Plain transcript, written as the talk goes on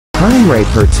Time rape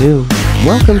her too.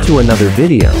 Welcome to another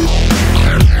video.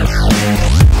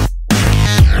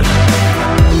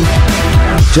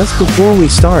 Just before we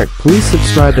start, please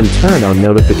subscribe and turn on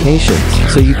notifications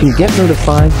so you can get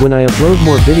notified when I upload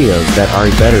more videos that are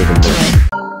better than this.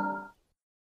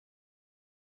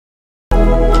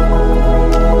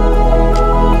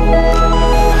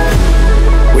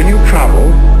 When you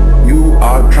travel, you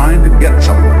are trying to get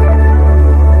somewhere.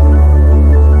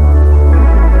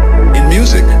 In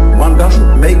music, one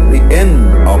doesn't make the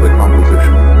end of a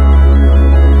composition.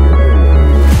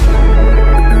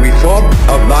 We thought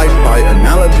of life by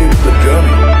analogy to the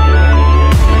journey,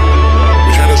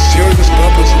 which had a serious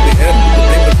purpose at the end, the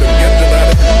thing that could get to that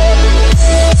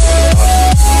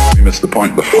end. We missed the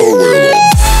point the whole way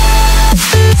along.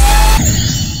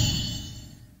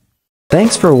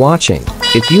 Thanks for watching.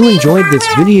 If you enjoyed this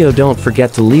video, don't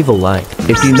forget to leave a like.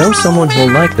 If you know someone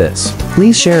who'll like this,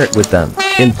 please share it with them.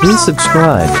 And please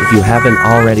subscribe if you haven't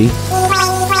already.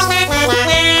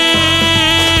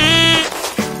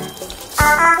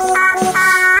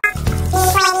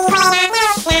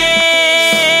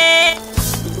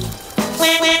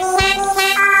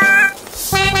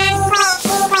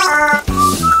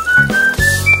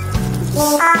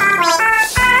 Wow.